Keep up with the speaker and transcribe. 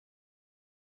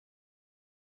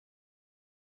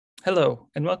Hello,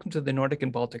 and welcome to the Nordic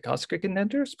and Baltic Oscar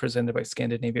Contenders, presented by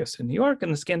Scandinavia House in New York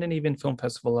and the Scandinavian Film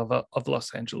Festival of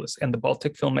Los Angeles and the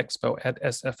Baltic Film Expo at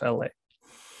SFLA.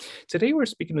 Today, we're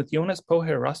speaking with Jonas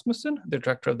Poher Rasmussen, the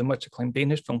director of the much acclaimed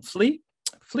Danish film Flee.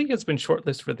 Flee has been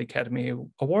shortlisted for the Academy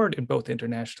Award in both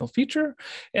international feature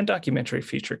and documentary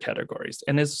feature categories,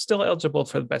 and is still eligible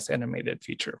for the Best Animated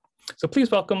Feature. So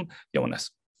please welcome Jonas.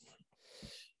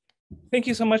 Thank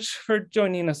you so much for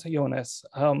joining us, Jonas.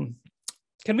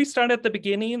 Can we start at the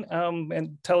beginning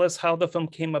and tell us how the film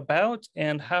came about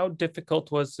and how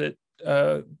difficult was it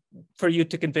for you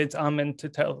to convince Amin to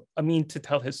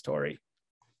tell his story?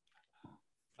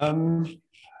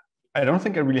 I don't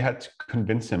think I really had to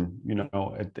convince him. You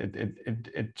know,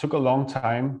 it took a long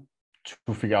time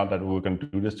to figure out that we were going to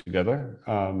do this together.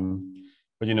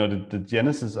 But you know, the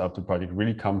genesis of the project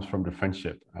really comes from the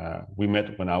friendship. We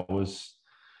met when I was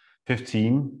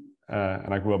 15.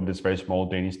 And I grew up in this very small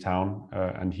Danish town,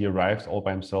 and he arrived all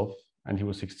by himself, and he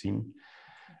was 16.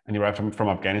 And he arrived from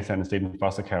Afghanistan and stayed in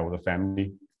foster care with a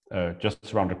family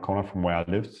just around the corner from where I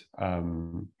lived.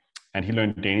 And he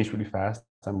learned Danish really fast,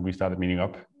 and we started meeting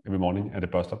up every morning at the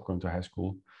bus stop going to high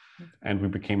school. And we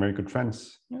became very good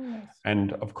friends. Oh, nice.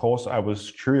 And of course, I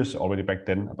was curious already back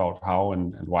then about how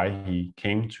and why he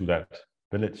came to that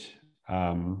village.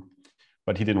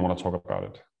 But he didn't want to talk about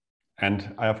it.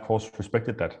 And I, of course,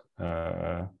 respected that.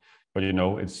 But, you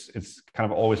know, it's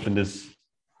kind of always been this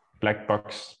black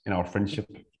box in our friendship.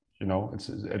 You know,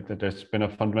 there's been a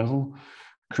fundamental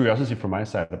curiosity from my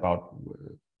side about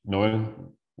knowing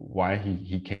why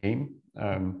he came.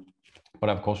 But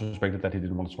I, of course, respected that he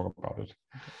didn't want to talk about it.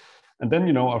 And then,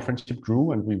 you know, our friendship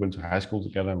grew, and we went to high school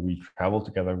together, and we traveled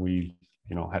together. We,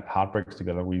 you know, had heartbreaks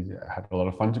together. We had a lot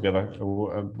of fun together.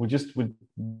 We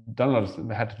done a lot of,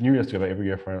 had New Year's together every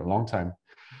year for a long time.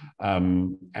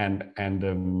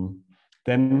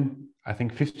 Then I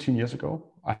think 15 years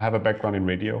ago, I have a background in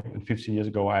radio. And 15 years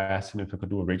ago, I asked him if I could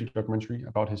do a radio documentary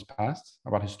about his past,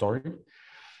 about his story.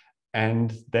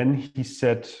 And then he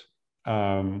said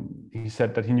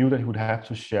that he knew that he would have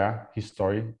to share his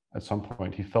story at some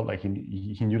point. He felt like he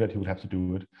knew that he would have to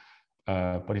do it,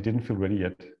 but he didn't feel ready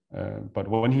yet. But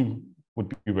when he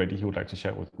would be ready, he would like to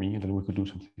share it with me, and then we could do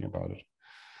something about it.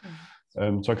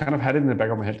 Mm-hmm. So I kind of had it in the back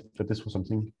of my head that this was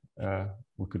something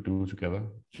we could do together.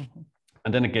 Mm-hmm.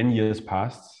 And then again, years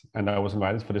passed, and I was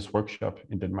invited for this workshop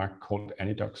in Denmark called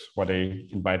Animedocs, where they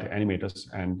invite animators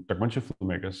and documentary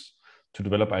filmmakers to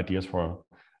develop ideas for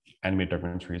animated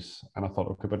documentaries. And I thought,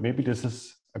 okay, but maybe this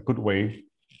is a good way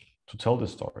to tell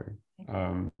this story.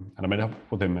 And I met up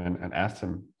with him and asked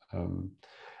him.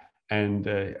 And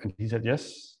he said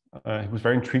yes. He was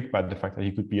very intrigued by the fact that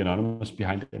he could be anonymous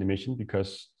behind the animation,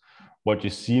 because what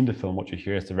you see in the film, what you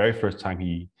hear, is the very first time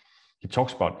he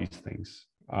talks about these things.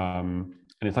 And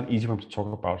it's not easy for him to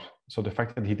talk about. So the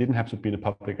fact that he didn't have to be in the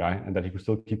public eye, and that he could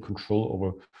still keep control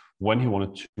over when he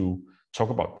wanted to talk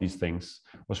about these things,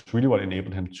 was really what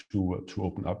enabled him to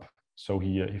open up. So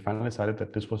he finally decided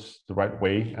that this was the right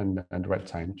way and the right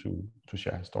time to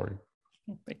share his story.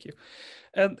 Thank you.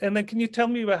 And then can you tell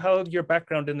me about how your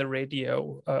background in the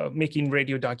radio, making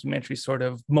radio documentaries, sort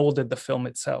of molded the film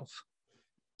itself?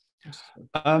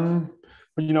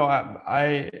 But you know,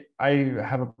 I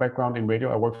have a background in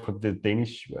radio. I worked for the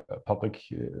Danish public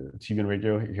TV and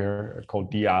radio here called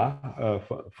DR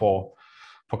for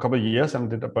a couple of years, and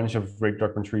did a bunch of radio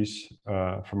documentaries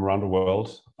from around the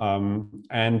world.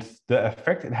 And the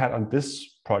effect it had on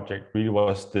this project really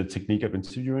was the technique of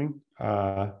interviewing.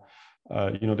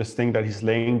 You know, this thing that he's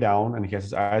laying down and he has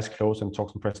his eyes closed and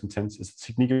talks in present tense is a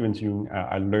technique of interviewing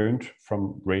I learned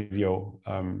from radio.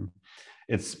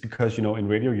 It's because, you know, in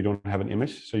radio, you don't have an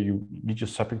image, so you need your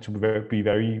subject to be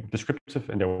very descriptive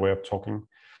in their way of talking.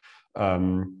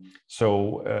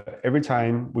 So every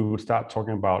time we would start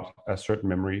talking about a certain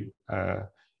memory,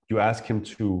 you ask him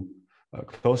to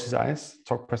close his eyes,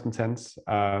 talk present tense,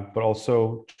 but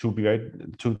also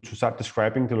to start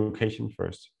describing the location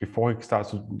first. Before he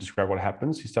starts to describe what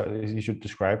happens, he should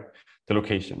describe the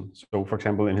location. So, for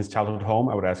example, in his childhood home,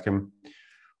 I would ask him,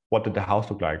 what did the house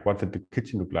look like? What did the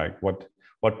kitchen look like?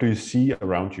 What do you see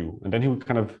around you? And then he would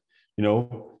kind of, you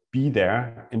know, be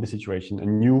there in the situation,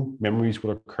 and new memories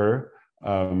would occur.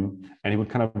 And he would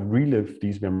kind of relive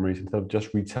these memories instead of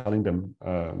just retelling them.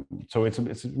 So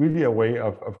it's really a way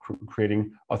of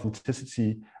creating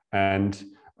authenticity and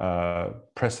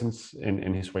presence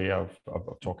in his way of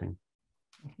talking.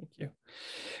 Thank you.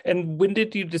 And when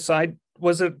did you decide?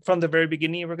 Was it from the very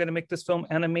beginning you were going to make this film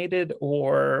animated,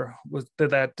 or did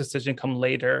that decision come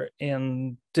later?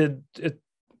 And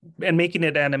making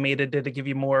it animated, did it give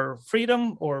you more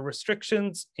freedom or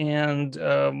restrictions? And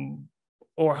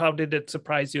or how did it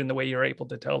surprise you in the way you're able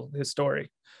to tell his story?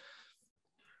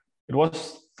 It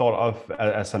was thought of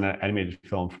as an animated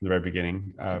film from the very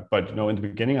beginning, but in the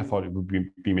beginning I thought it would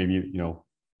be maybe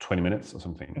 20 minutes or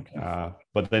something. Okay.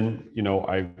 But then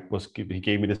he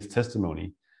gave me this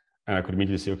testimony, and I could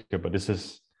immediately say, okay, but this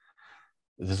is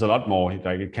a lot more.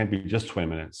 Like, it can't be just 20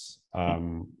 minutes.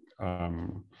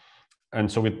 And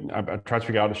so I tried to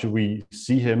figure out, should we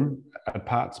see him at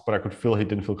parts, but I could feel he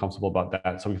didn't feel comfortable about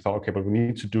that. So we thought, okay, but we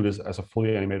need to do this as a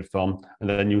fully animated film, and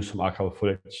then use some archival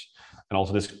footage and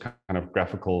also this kind of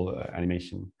graphical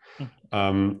animation.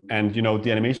 And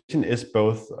the animation is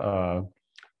both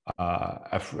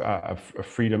a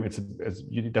freedom.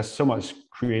 There's so much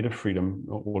creative freedom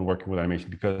when working with animation,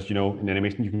 because in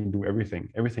animation you can do everything.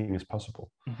 Everything is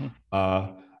possible.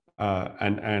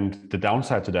 And the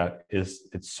downside to that is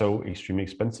it's so extremely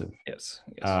expensive. Yes.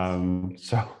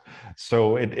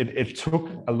 So it took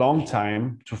a long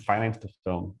time to finance the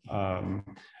film,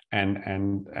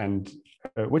 and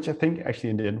which I think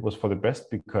actually in the end was for the best,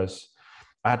 because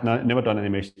I had never done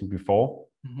animation before.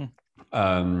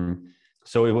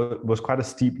 So it was quite a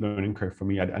steep learning curve for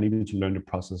me. I needed to learn the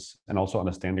process and also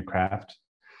understand the craft,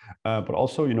 but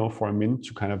also for Amin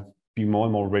to kind of be more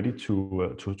and more ready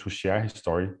to share his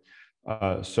story.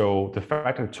 So the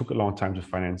fact that it took a long time to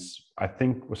finance, I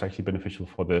think, was actually beneficial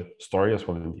for the story as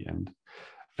well in the end.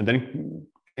 And then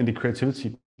in the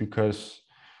creativity, because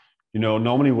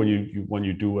normally when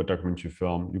you do a documentary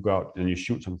film, you go out and you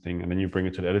shoot something, and then you bring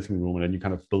it to the editing room, and then you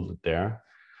kind of build it there.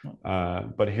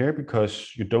 But here,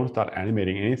 because you don't start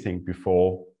animating anything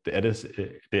before the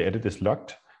edit is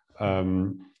locked,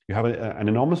 you have an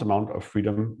enormous amount of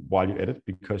freedom while you edit,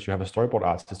 because you have a storyboard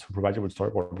artist who provides you with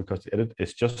storyboard, because the edit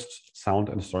is just sound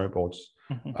and storyboards.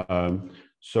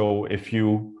 So if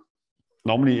you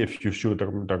shoot a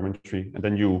documentary and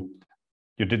then you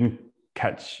didn't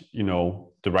catch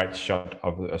the right shot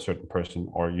of a certain person,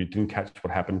 or you didn't catch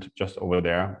what happened just over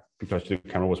there because the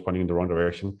camera was pointing in the wrong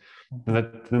direction,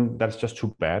 then that's just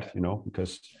too bad,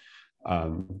 because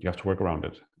you have to work around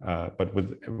it. But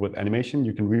with animation,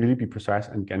 you can really be precise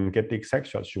and get the exact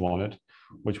shots you wanted,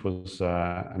 which was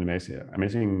an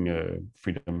amazing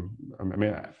freedom,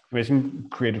 amazing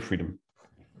creative freedom.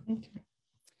 Okay.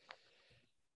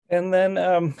 And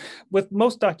then with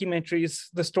most documentaries,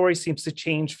 the story seems to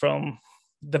change from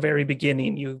the very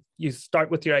beginning. You start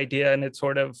with your idea, and it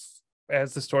sort of,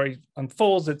 as the story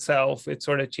unfolds itself, it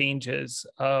sort of changes.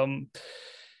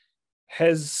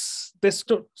 Has this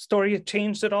story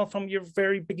changed at all from your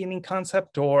very beginning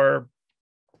concept, or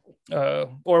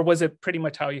was it pretty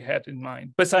much how you had in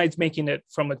mind, besides making it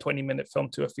from a 20-minute film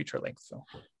to a feature-length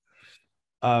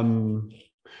film?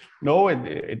 No,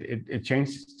 it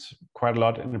changed quite a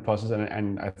lot in the process,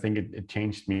 and I think it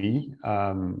changed me.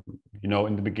 In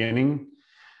the beginning,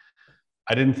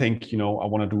 I didn't think, I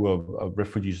want to do a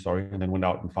refugee story, and then went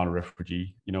out and found a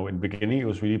refugee. In the beginning, it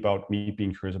was really about me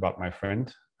being curious about my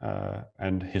friend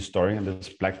and his story, and this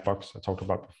black box I talked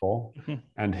about before,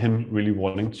 and him really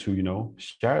wanting to,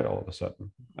 share it all of a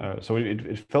sudden. So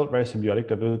it felt very symbiotic,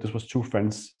 that this was two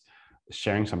friends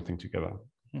sharing something together.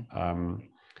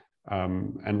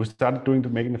 And we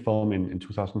started making the film in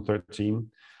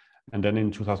 2013. And then in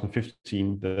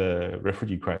 2015, the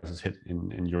refugee crisis hit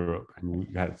in Europe, and we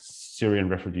had Syrian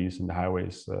refugees in the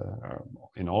highways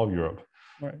in all of Europe.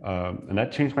 Right. And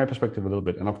that changed my perspective a little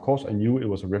bit. And of course, I knew it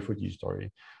was a refugee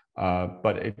story,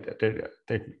 but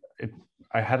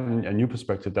I had a new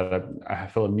perspective that I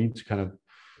felt a need to kind of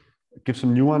give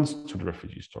some nuance to the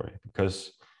refugee story,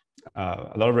 because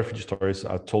a lot of refugee stories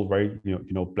are told very,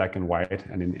 black and white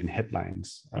and in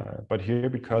headlines. But here,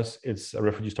 because it's a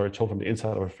refugee story told from the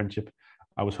inside of a friendship,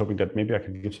 I was hoping that maybe I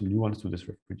could give some nuance to this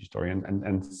refugee story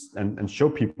and show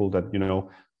people that,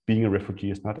 being a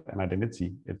refugee is not an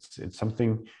identity. It's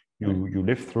something you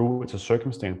live through. It's a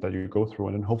circumstance that you go through,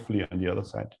 and then hopefully on the other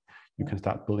side, you can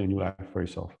start building a new life for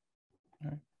yourself.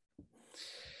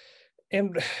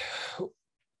 And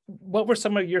what were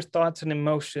some of your thoughts and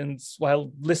emotions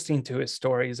while listening to his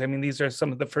stories? I mean, these are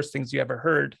some of the first things you ever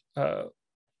heard. I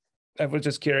was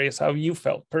just curious how you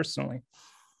felt personally.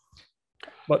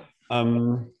 But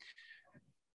while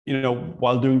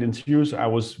doing the interviews, I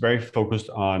was very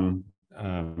focused on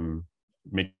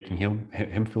making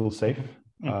him feel safe.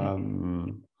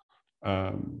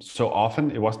 So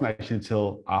often it wasn't actually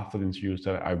until after the interviews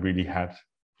that I really had,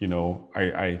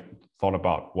 I thought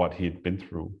about what he'd been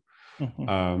through.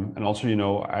 And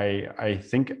also, I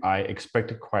think I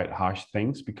expected quite harsh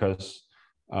things, because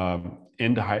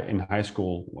in high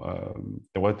school,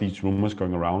 there were these rumors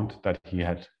going around that he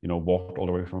had, walked all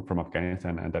the way from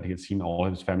Afghanistan, and that he had seen all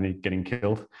his family getting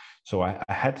killed. So I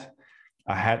had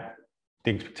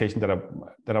the expectation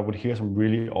that I would hear some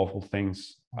really awful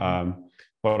things.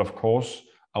 But of course,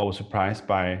 I was surprised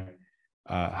by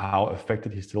how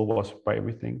affected he still was by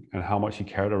everything, and how much he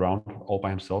carried around all by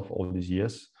himself all these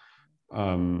years.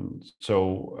 There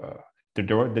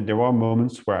were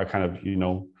moments where I kind of,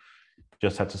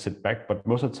 just had to sit back, but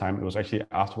most of the time it was actually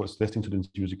afterwards, listening to the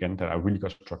interviews again, that I really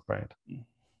got struck by it.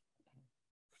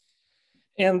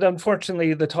 And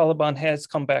unfortunately, the Taliban has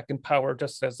come back in power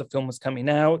just as the film was coming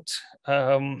out.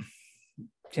 Can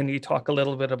you talk a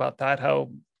little bit about that?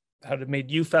 How it made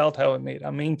you felt, how it made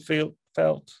Amin felt?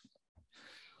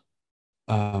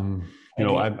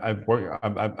 I've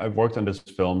worked on this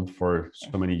film for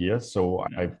so many years, so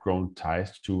I've grown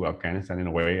ties to Afghanistan in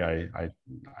a way I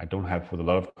don't have with a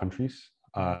lot of countries.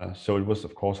 So it was,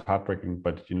 of course, heartbreaking,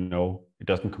 but it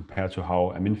doesn't compare to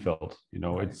how Amin felt.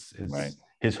 It's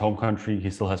his home country. He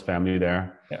still has family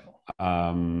there.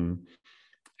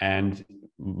 And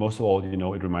most of all,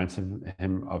 it reminds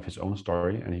him of his own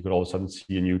story, and he could all of a sudden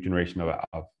see a new generation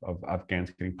of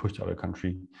Afghans getting pushed out of the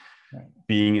country,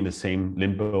 being in the same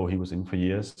limbo he was in for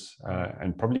years,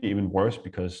 and probably even worse,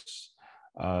 because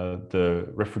the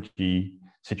refugee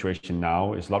situation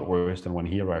now is a lot worse than when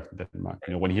he arrived in Denmark.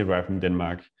 When he arrived in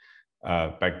Denmark,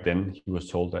 back then he was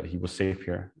told that he was safe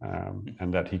here,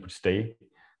 and that he could stay,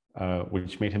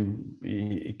 which made him,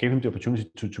 it gave him the opportunity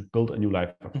to build a new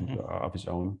life of his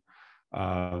own.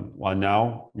 While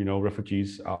now,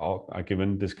 refugees are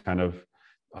given this kind of,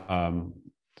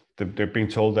 they're being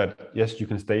told that, yes, you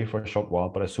can stay for a short while,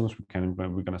 but as soon as we can,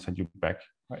 we're going to send you back.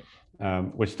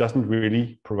 Which doesn't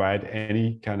really provide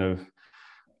any kind of,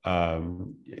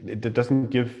 it doesn't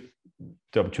give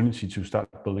the opportunity to start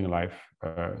building a life.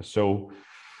 So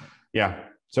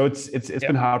it's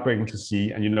been heartbreaking to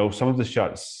see. And some of the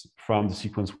shots from the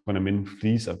sequence when Amin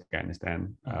flees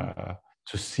Afghanistan,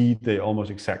 to see the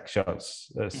almost exact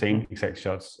shots, same exact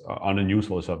shots on the news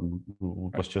all of a sudden,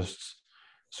 was just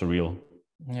surreal.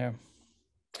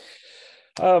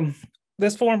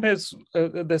 This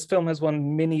film has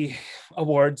won many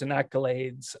awards and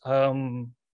accolades.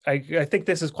 I think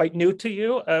this is quite new to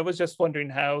you. I was just wondering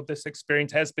how this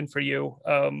experience has been for you,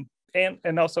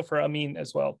 and also for Amin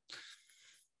as well.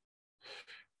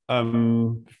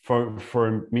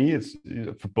 For me, it's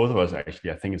for both of us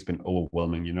actually. I think it's been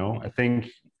overwhelming. I think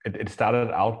it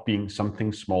started out being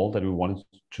something small that we wanted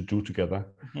to do together.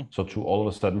 So to all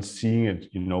of a sudden seeing it,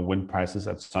 win prizes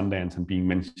at Sundance and being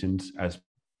mentioned as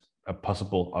a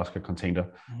possible Oscar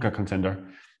contender,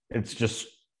 it's just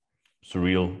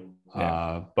surreal.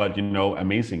 But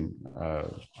amazing.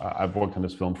 I've worked on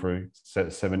this film for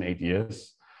 7-8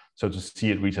 years. So to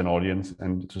see it reach an audience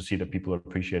and to see that people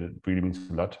appreciate it really means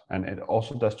a lot. And it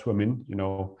also does to Amin.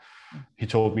 He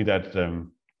told me that,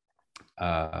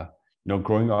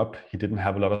 growing up, he didn't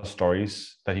have a lot of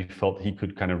stories that he felt he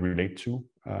could kind of relate to.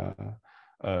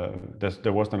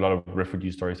 There wasn't a lot of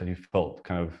refugee stories that he felt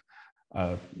kind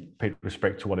of paid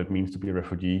respect to what it means to be a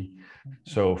refugee.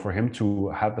 So for him to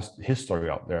have his story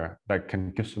out there that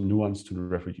can give some nuance to the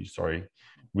refugee story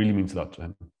really means a lot to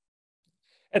him.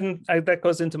 And that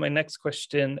goes into my next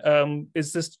question.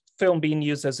 Is this film being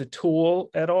used as a tool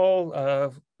at all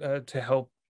to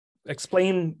help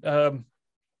explain,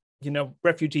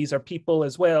 refugees are people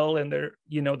as well, and they're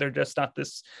just not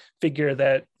this figure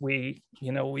that we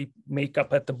make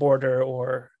up at the border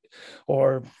or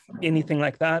anything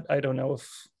like that? I don't know if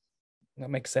that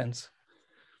makes sense.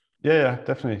 Yeah,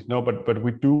 definitely. No, but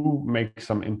we do make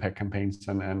some impact campaigns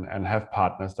and have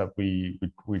partners that we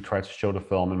try to show the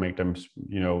film and make them,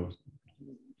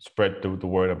 spread the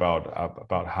word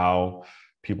about how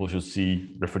people should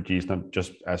see refugees, not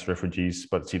just as refugees,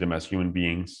 but see them as human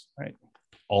beings,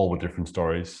 all with different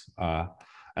stories.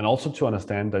 And also to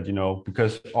understand that,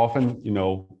 because often,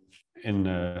 in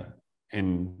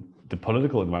the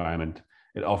political environment,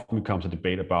 it often becomes a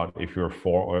debate about if you're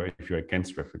for or if you're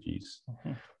against refugees.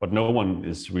 But no one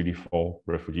is really for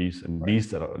refugees, and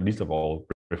least of all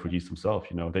refugees themselves.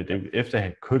 They if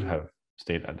they could have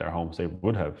stayed at their homes, they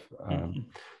would have.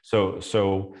 So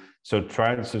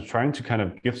trying to kind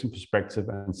of give some perspective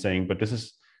and saying, but this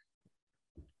is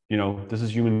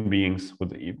human beings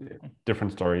with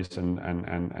different stories,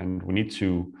 and we need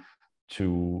to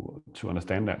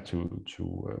understand that to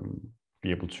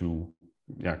be able to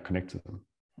connect to them.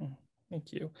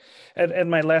 Thank you. And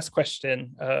my last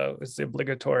question is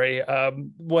obligatory.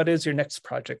 What is your next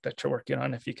project that you're working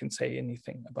on, if you can say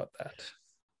anything about that?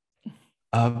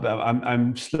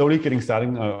 I'm slowly getting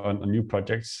starting on new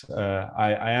projects.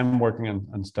 I am working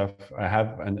on stuff. I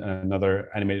have another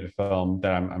animated film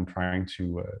that I'm trying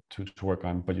to work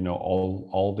on. But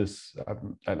all this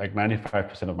like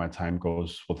 95% of my time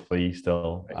goes with Flea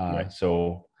still.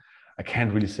 So I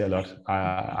can't really say a lot.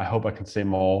 I hope I can say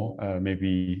more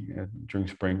maybe during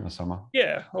spring or summer.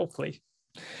 Yeah, hopefully.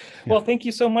 Well, thank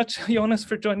you so much, Jonas,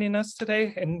 for joining us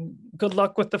today, and good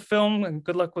luck with the film and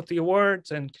good luck with the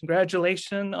awards, and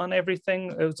congratulations on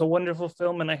everything. It was a wonderful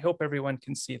film, and I hope everyone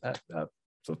can see that.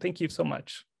 So thank you so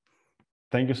much.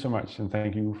 Thank you so much, and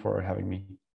thank you for having me.